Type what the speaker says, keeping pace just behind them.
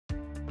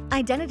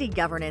Identity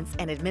governance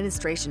and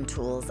administration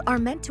tools are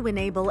meant to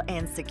enable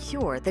and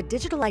secure the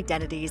digital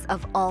identities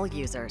of all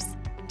users.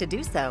 To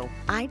do so,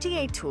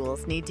 IGA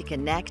tools need to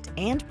connect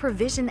and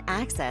provision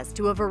access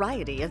to a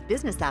variety of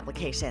business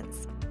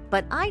applications.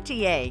 But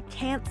IGA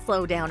can't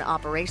slow down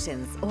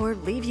operations or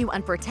leave you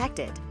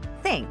unprotected.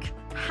 Think,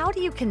 how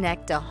do you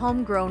connect to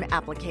homegrown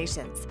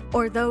applications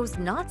or those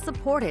not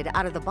supported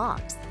out of the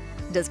box?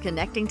 Does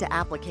connecting to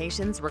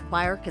applications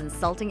require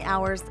consulting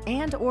hours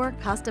and/or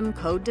custom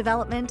code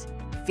development?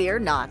 Fear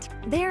not,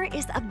 there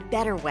is a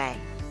better way.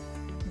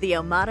 The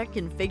Omada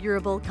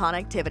Configurable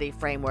Connectivity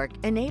Framework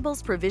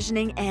enables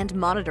provisioning and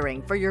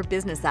monitoring for your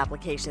business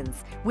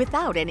applications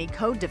without any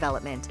code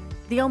development.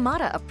 The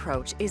Omada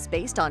approach is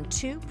based on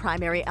two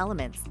primary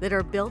elements that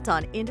are built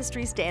on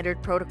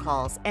industry-standard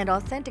protocols and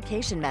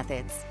authentication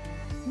methods.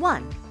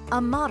 1. A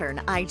modern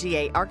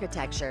IGA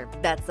architecture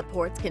that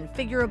supports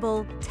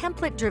configurable,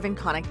 template-driven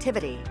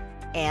connectivity.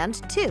 And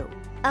 2.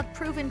 A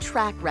proven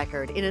track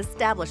record in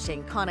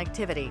establishing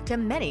connectivity to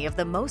many of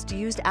the most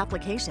used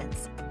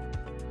applications.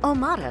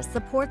 Omada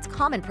supports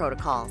common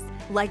protocols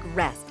like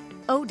REST,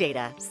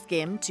 OData,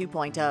 SCIM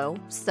 2.0,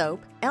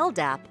 SOAP,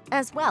 LDAP,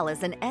 as well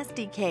as an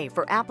SDK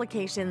for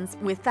applications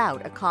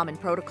without a common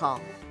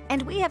protocol.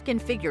 And we have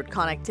configured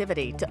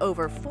connectivity to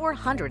over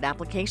 400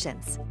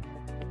 applications.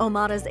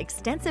 Omada's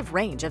extensive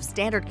range of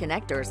standard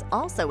connectors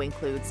also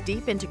includes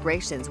deep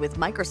integrations with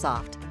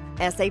Microsoft,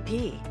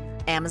 SAP,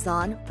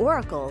 Amazon,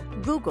 Oracle,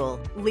 Google,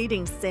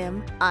 leading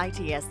SCIM,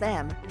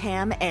 ITSM,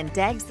 PAM, and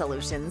DAG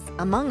solutions,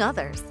 among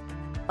others.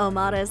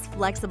 Omada's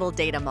flexible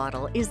data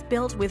model is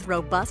built with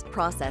robust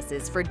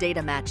processes for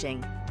data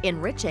matching,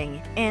 enriching,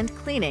 and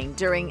cleaning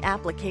during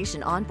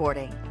application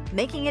onboarding,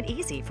 making it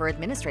easy for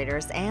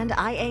administrators and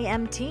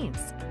IAM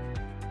teams.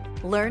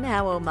 Learn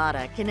how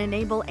Omada can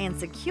enable and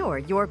secure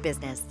your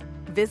business.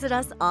 Visit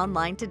us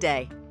online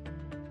today.